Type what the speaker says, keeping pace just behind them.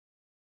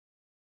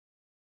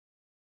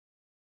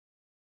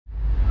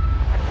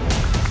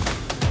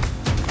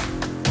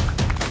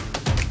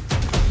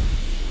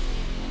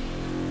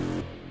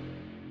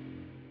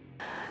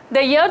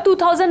The year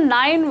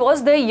 2009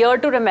 was the year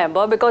to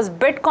remember because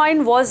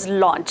Bitcoin was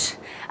launched.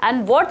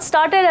 And what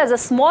started as a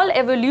small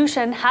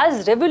evolution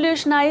has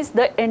revolutionized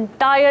the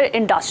entire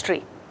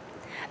industry.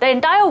 The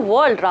entire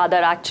world rather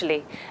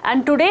actually.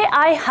 And today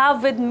I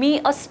have with me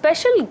a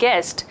special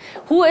guest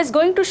who is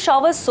going to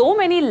shower so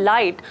many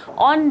light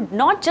on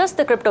not just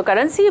the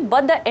cryptocurrency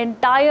but the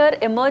entire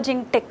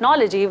emerging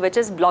technology, which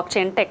is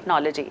blockchain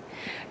technology.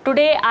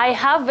 Today I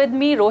have with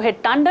me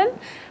Rohit Tandon,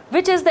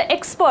 which is the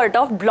expert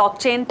of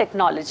blockchain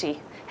technology.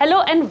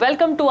 Hello and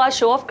welcome to our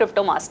show of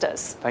Crypto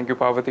Masters. Thank you,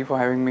 Parvati, for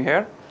having me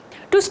here.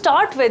 To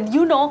start with,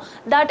 you know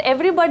that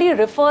everybody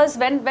refers,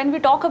 when we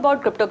talk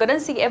about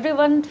cryptocurrency,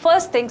 everyone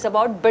first thinks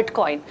about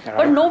Bitcoin. Right.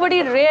 But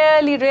nobody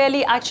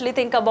really actually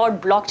think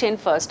about blockchain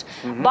first.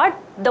 But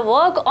the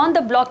work on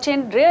the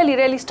blockchain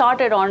really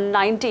started on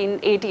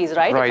 1980s,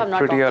 right? Right, if I'm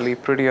not wrong.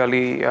 pretty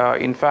early.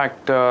 In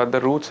fact,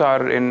 the roots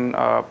are in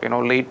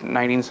late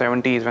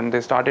 1970s when they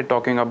started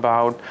talking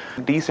about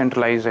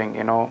decentralizing.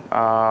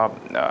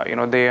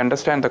 They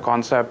understand the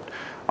concept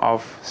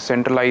of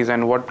centralized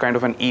and what kind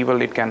of an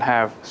evil it can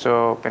have.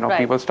 So,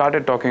 people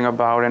started talking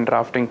about and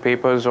drafting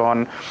papers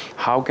on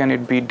how can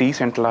it be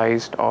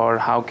decentralized, or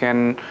how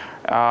can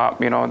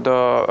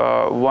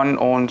one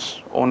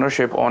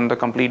ownership on the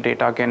complete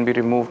data can be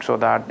removed, so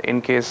that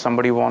in case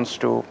somebody wants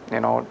to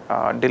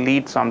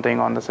delete something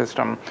on the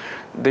system,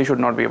 they should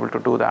not be able to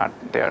do that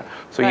there.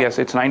 So yes,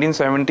 it's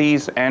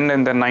 1970s, and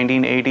in the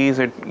 1980s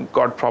it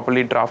got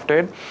properly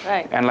drafted.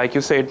 Right. And like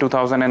you said,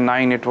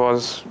 2009 it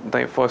was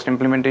the first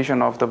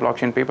implementation of the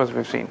blockchain papers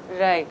we've seen.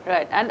 Right.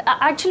 And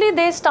actually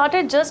they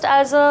started just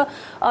as a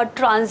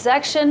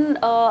transaction.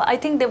 I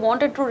think they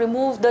wanted to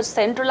remove the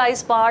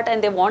centralized part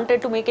and they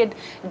wanted to make it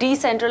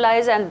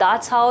decentralized, and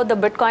that's how the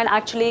Bitcoin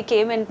actually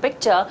came in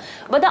picture.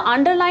 But the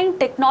underlying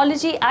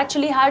technology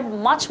actually had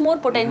much more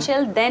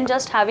potential than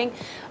just having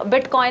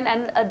Bitcoin,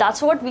 and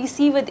that's what we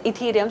see with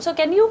Ethereum. So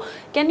can you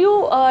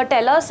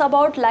tell us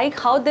about like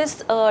how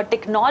this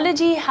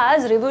technology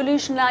has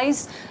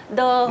revolutionized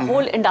the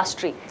whole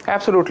industry?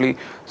 Absolutely.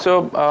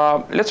 So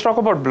let's talk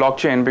about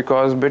blockchain,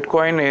 because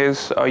Bitcoin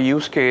is a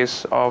use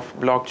case of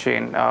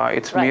blockchain.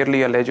 It's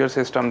merely a ledger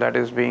system that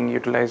is being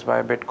utilized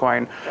by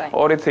Bitcoin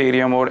or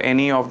Ethereum or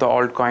any of the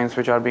altcoins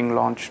which are being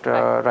launched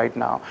right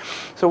now.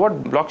 So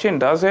what blockchain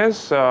does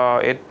is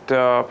it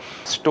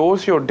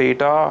stores your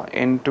data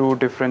into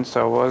different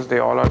servers. They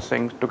all are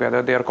synced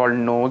together. They are called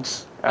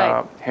nodes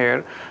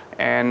here.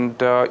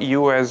 And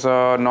you as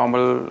a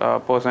normal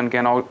person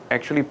can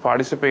actually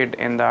participate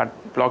in that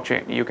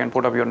blockchain. You can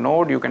put up your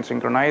node, you can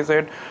synchronize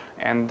it,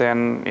 and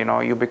then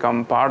you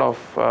become part of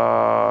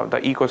the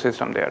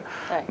ecosystem there.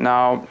 Right.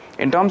 Now,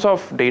 in terms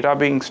of data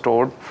being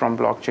stored from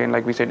blockchain,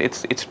 like we said,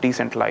 it's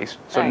decentralized.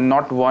 So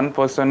not one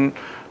person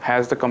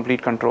has the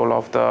complete control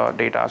of the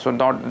data. So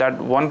not that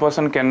one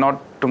person cannot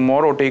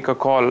tomorrow take a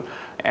call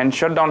and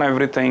shut down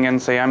everything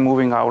and say I'm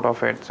moving out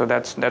of it. So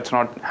that's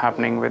not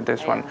happening with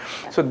this one.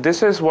 So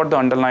this is what the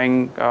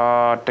underlying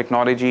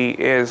technology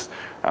is,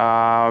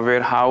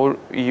 where how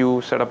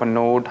you set up a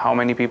node, how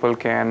many people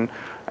can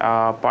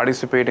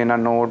participate in a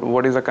node,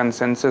 what is a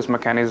consensus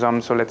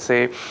mechanism. So let's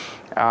say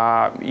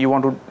you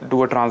want to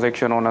do a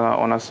transaction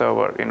on a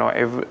server.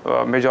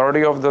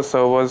 Majority of the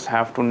servers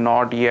have to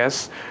nod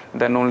yes,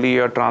 then only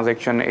a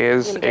transaction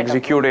is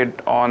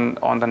executed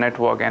on the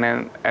network,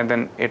 and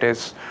then it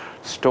is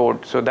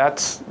stored. So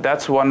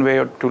that's one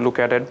way to look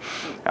at it.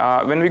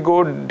 When we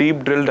go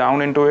deep drill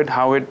down into it,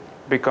 how it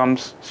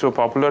becomes so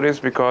popular is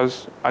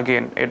because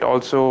again it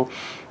also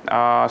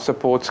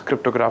supports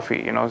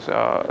cryptography,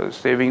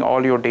 saving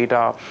all your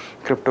data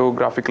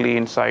cryptographically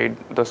inside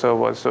the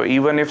servers. So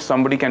even if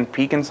somebody can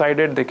peek inside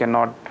it, they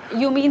cannot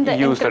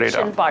use the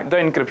data. Part? The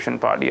encryption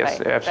part,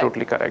 yes,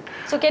 absolutely correct.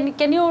 So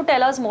can you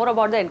tell us more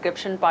about the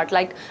encryption part?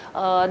 Like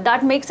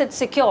that makes it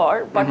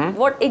secure, but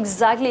what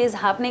exactly is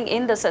happening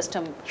in the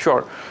system?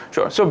 Sure.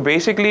 So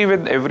basically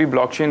with every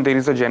blockchain, there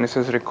is a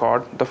genesis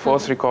record, the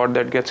first record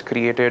that gets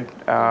created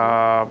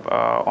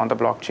on the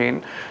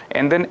blockchain.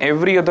 And then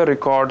every other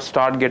record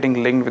start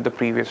getting linked with the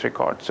previous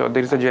record. So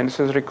there is a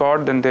genesis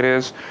record, then there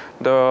is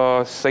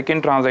the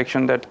second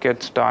transaction that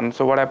gets done.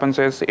 So what happens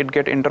is it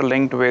get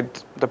interlinked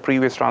with the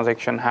previous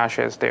transaction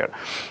hashes there.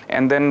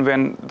 And then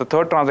when the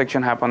third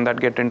transaction happens, that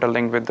get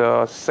interlinked with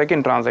the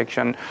second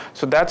transaction.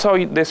 So that's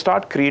how they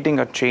start creating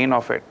a chain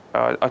of it.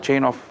 A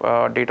chain of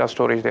data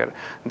storage there.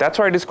 That's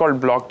why it is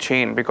called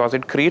blockchain, because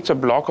it creates a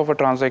block of a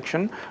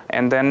transaction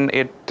and then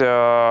it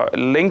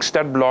links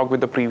that block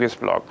with the previous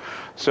block.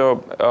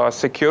 So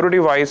security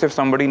wise, if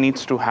somebody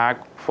needs to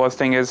hack, first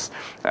thing is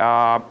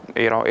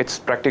it's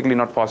practically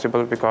not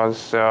possible,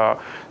 because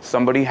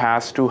somebody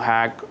has to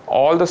hack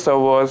all the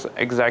servers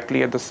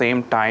exactly at the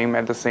same time,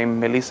 at the same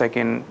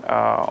millisecond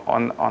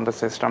on the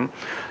system.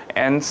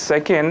 And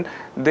second,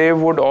 they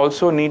would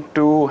also need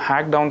to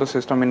hack down the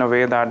system in a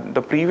way that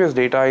the previous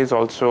data is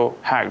also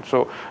hacked.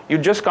 So you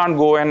just can't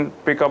go and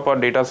pick up a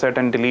data set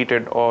and delete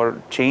it or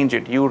change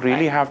it. You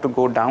really have to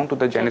go down to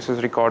the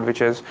Genesis record,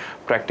 which is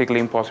practically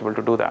impossible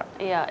to do that.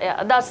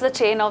 Yeah. That's the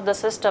chain of the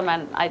system,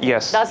 and I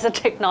think that's the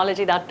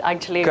technology that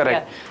actually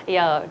we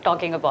are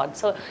talking about.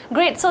 So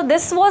great. So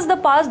this was the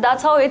past.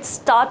 That's how it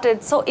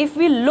started. So if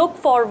we look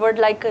forward,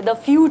 like the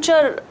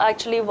future,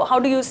 actually, how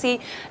do you see?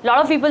 A lot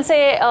of people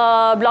say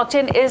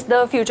blockchain is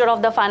the future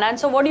of the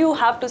finance. So what do you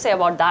have to say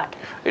about that?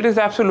 It is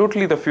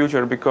absolutely the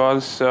future,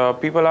 because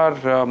people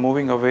are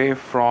moving away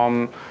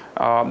from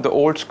the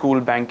old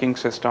school banking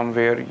system,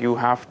 where you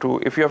have to,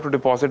 if you have to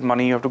deposit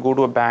money, you have to go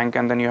to a bank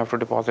and then you have to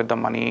deposit the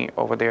money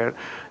over there.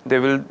 They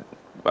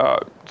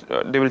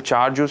will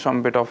charge you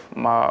some bit of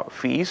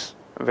fees,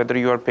 whether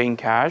you are paying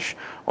cash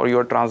or you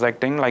are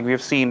transacting. Like we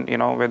have seen,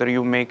 whether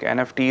you make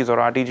NFTs or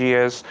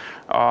RTGS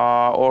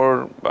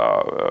or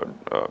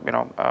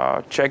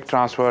check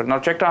transfer. Now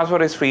check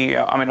transfer is free.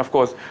 I mean, of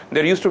course,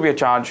 there used to be a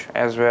charge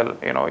as well.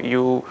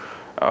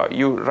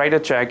 You write a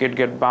check, it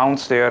gets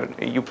bounced there,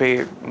 you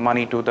pay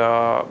money to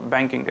the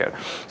banking there.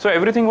 So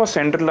everything was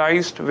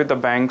centralized with the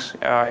banks.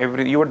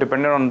 You were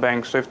dependent on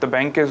banks. So if the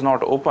bank is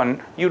not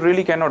open, you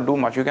really cannot do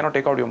much. You cannot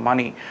take out your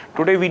money.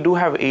 Today we do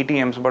have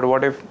ATMs, but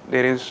what if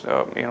there is,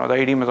 the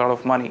ATM is out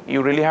of money?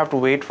 You really have to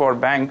wait for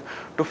bank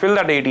to fill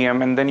that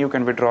ATM, and then you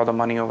can withdraw the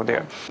money over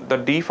there. The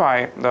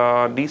DeFi,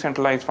 the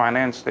decentralized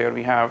finance, there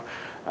we have.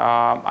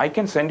 I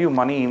can send you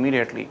money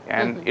immediately,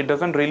 and it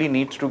doesn't really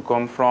need to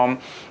come from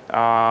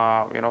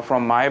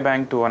from my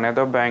bank to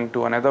another bank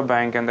to another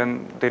bank, and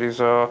then there is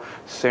a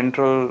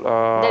central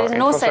there is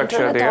no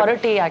central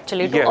authority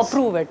actually to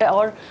approve it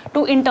or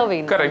to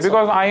intervene. Correct,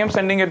 because I am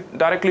sending it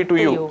directly to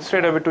you,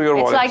 straight away to your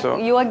wallet. It's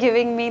like you are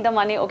giving me the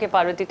money, okay,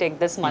 Parvati, take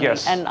this money,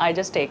 and I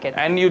just take it.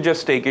 And you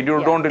just take it.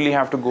 You don't really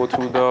have to go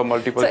through the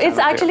multiple So it's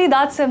actually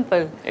that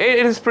simple.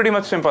 It is pretty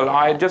much simple.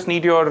 I just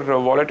need your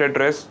wallet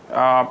address.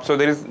 So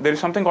there is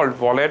something called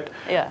wallet,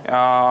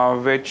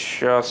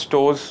 which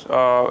stores.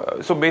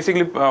 So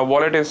basically,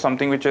 wallet is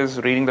something which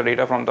is reading the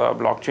data from the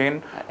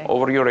blockchain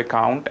over your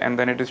account, and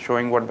then it is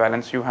showing what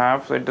balance you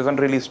have. So it doesn't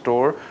really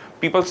store.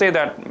 People say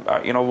that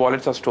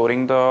wallets are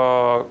storing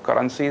the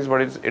currencies,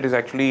 but it is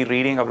actually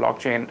reading a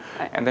blockchain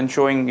and then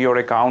showing your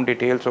account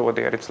details over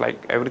there. It's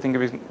like everything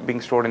is being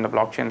stored in the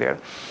blockchain there,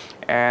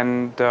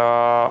 and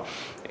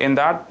in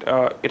that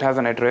it has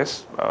an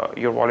address,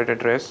 your wallet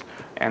address,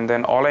 and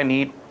then all I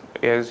need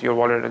is your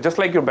wallet, just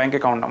like your bank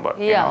account number.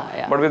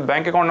 But with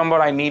bank account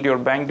number, I need your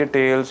bank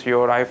details,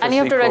 your IFSC code. And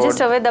you have to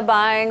register with the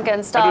bank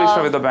and stuff.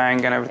 Register with the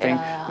bank and everything.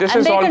 This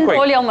is all quick. And they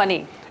control your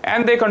money.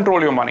 And they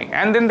control your money.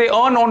 And then they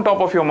earn on top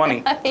of your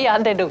money.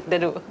 They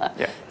do.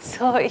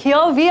 So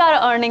here we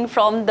are earning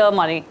from the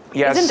money,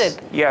 isn't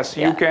it? Yes,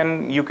 you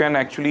can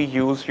actually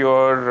use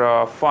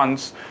your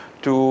funds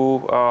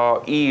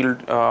to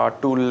yield,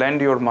 to lend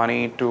your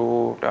money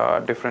to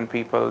different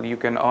people. You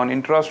can earn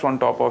interest on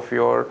top of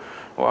your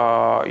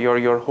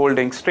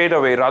holding straight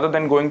away, rather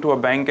than going to a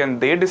bank and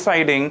they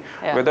deciding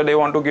whether they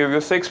want to give you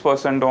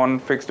 6% on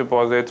fixed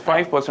deposits,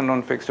 5%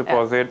 on fixed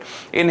deposit.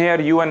 In here,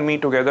 you and me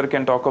together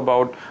can talk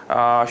about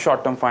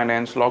short-term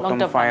finance,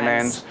 long-term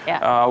finance,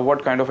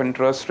 what kind of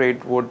interest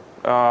rate would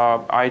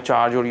I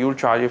charge or you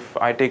charge if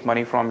I take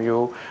money from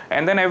you,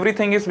 and then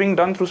everything is being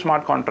done through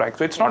smart contracts.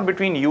 So it's not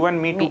between you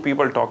and me, two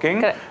people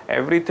talking.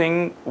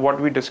 Everything what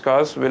we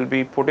discuss will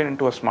be put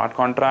into a smart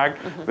contract,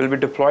 will be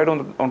deployed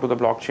onto the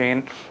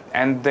blockchain,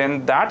 and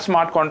then that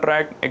smart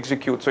contract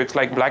executes. So it's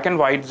like black and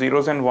white,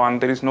 zeros and one.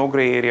 There is no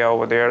gray area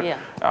over there.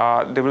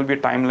 There will be a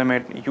time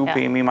limit. You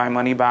pay me my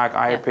money back,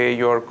 I pay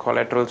your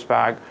collaterals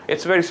back.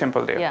 It's very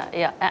simple there.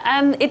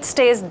 And it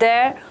stays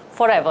there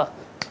forever.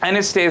 And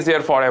it stays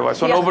there forever.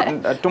 So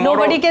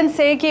nobody can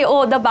say,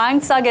 the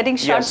banks are getting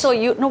shut. So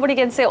nobody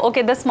can say,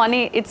 okay, this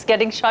money, it's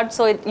getting shut,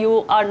 so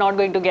you are not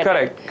going to get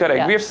it.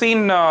 Correct. We have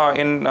seen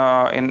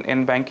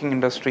in banking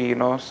industry,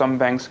 some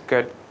banks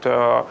get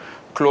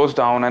closed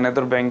down and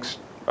other banks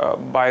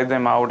buy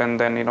them out, and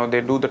then they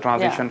do the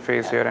transition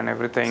phase here and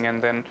everything,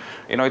 and then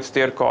it's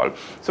their call.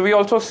 So we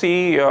also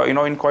see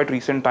in quite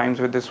recent times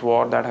with this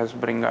war that has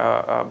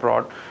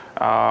brought.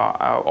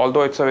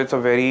 Although it's a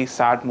very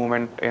sad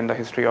moment in the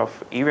history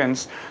of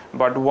events,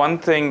 but one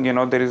thing,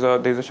 there's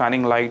a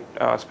shining light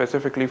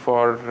specifically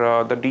for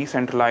the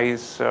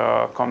decentralized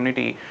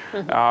community.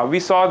 We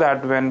saw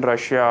that when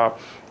Russia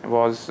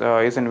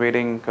is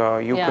invading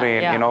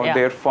Ukraine,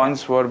 their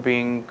funds were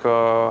being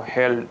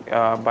held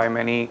by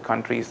many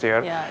countries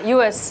there.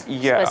 US.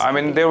 I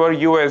mean, there were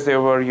US, there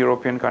were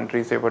European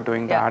countries, they were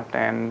doing that,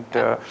 and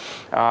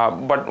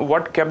but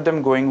what kept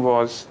them going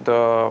was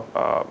the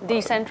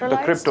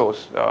decentralized? The cryptos.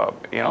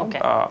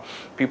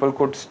 People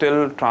could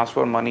still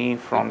transfer money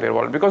from their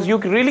wallet, because you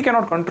really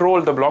cannot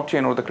control the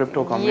blockchain or the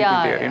crypto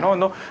community there.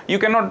 No, you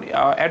cannot.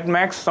 At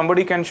max,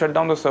 somebody can shut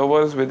down the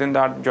servers within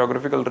that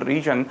geographical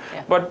region,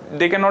 but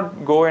they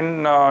cannot go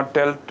and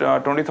tell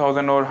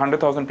 20,000 or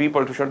 100,000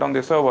 people to shut down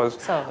their servers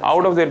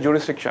out of their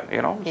jurisdiction.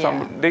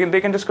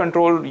 They can just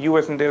control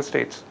US and their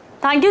states.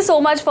 Thank you so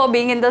much for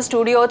being in the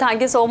studio.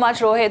 Thank you so much,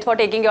 Rohit, for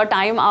taking your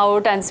time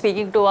out and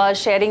speaking to us,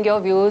 sharing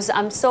your views.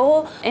 I'm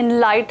so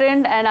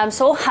enlightened and I'm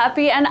so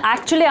happy, and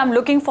actually I'm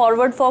looking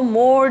forward for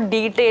more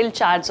detailed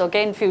chats,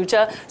 okay, in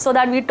future, so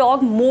that we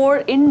talk more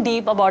in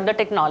deep about the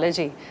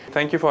technology.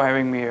 Thank you for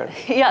having me here.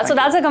 Yeah, so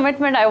that's a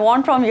commitment I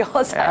want from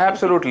your side.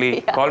 Absolutely.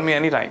 Yeah. Call me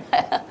anytime.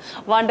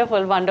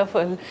 Wonderful,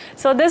 wonderful.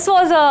 So this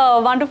was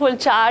a wonderful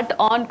chat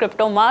on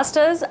Crypto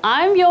Masters.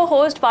 I'm your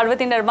host,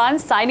 Parvati Nirvan,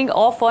 signing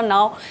off for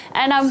now,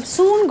 and I'm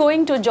soon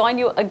going to join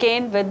you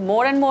again with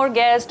more and more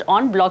guests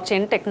on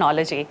blockchain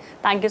technology.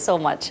 Thank you so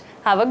much.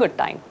 Have a good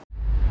time.